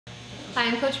Hi,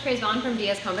 I'm Coach Praise Vaughn from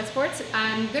Diaz Combat Sports.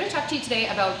 I'm going to talk to you today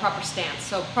about proper stance,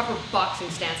 so proper boxing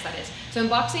stance, that is. So in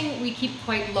boxing, we keep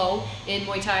quite low. In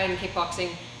Muay Thai and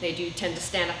kickboxing, they do tend to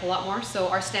stand up a lot more, so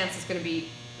our stance is going to be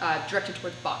directed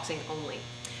towards boxing only.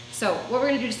 So what we're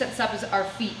going to do to set this up is our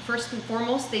feet. First and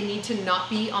foremost, they need to not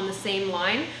be on the same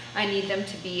line. I need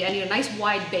a nice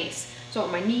wide base. So I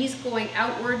want my knees going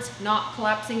outwards, not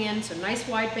collapsing in, so nice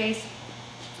wide base.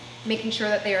 Making sure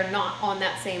that they are not on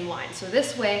that same line. So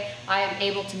this way I am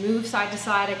able to move side to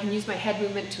side. I can use my head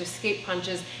movement to escape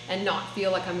punches and not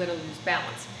feel like I'm going to lose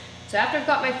balance. So after I've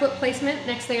got my foot placement,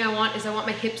 next thing I want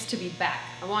my hips to be back.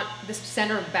 I want this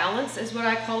center of balance is what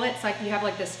I call it. It's like you have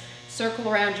like this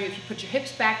circle around you. If you put your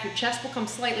hips back, your chest will come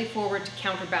slightly forward to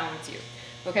counterbalance you.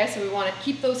 Okay, so we want to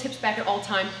keep those hips back at all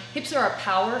time. Hips are our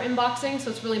power in boxing, so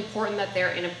it's really important that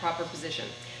they're in a proper position.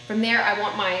 From there, I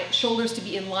want my shoulders to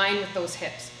be in line with those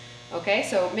hips. Okay,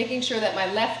 so making sure that my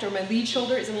left or my lead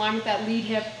shoulder is in line with that lead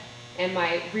hip and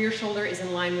my rear shoulder is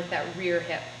in line with that rear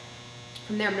hip.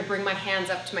 From there, I'm going to bring my hands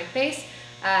up to my face.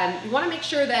 You want to make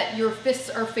sure that your fists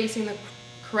are facing the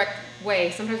correct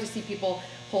way. Sometimes you see people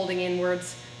holding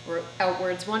inwards or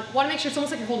outwards. Want to make sure it's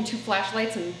almost like you're holding two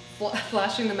flashlights and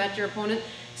flashing them at your opponent.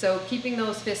 So keeping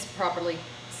those fists properly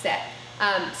set.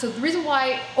 So the reason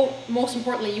why, most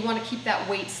importantly, you want to keep that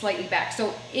weight slightly back.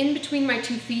 So in between my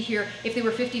 2 feet here, if they were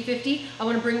 50-50, I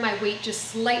want to bring my weight just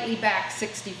slightly back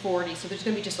 60-40. So there's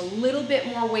going to be just a little bit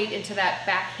more weight into that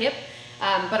back hip,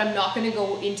 but I'm not going to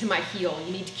go into my heel.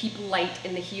 You need to keep light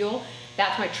in the heel.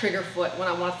 That's my trigger foot when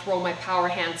I want to throw my power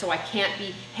hand, so I can't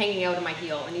be hanging out of my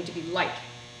heel. I need to be light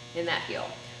in that heel.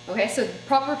 Okay, so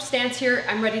proper stance here,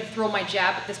 I'm ready to throw my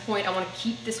jab at this point. I want to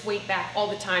keep this weight back all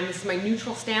the time. This is my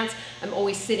neutral stance. I'm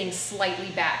always sitting slightly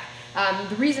back.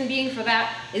 The reason being for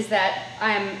that is that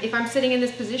if I'm sitting in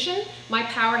this position, my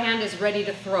power hand is ready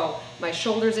to throw. My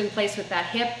shoulder's in place with that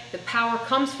hip, the power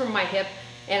comes from my hip,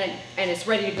 and it's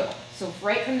ready to go. So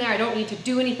right from there, I don't need to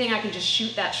do anything, I can just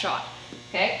shoot that shot.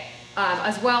 Okay?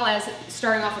 As well as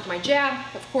starting off with my jab,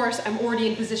 of course, I'm already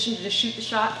in position to just shoot the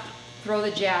shot. Throw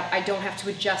the jab, I don't have to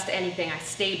adjust anything. I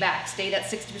stay back, stay that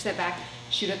 60% back,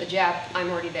 shoot at the jab, I'm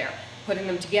already there. Putting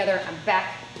them together, I'm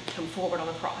back, come forward on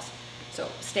the cross. So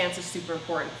stance is super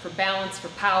important for balance, for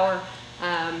power.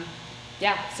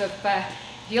 Yeah, so if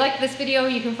you like this video,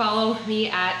 you can follow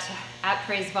me at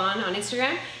Praise Vaughn on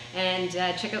Instagram and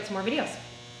check out some more videos.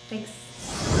 Thanks.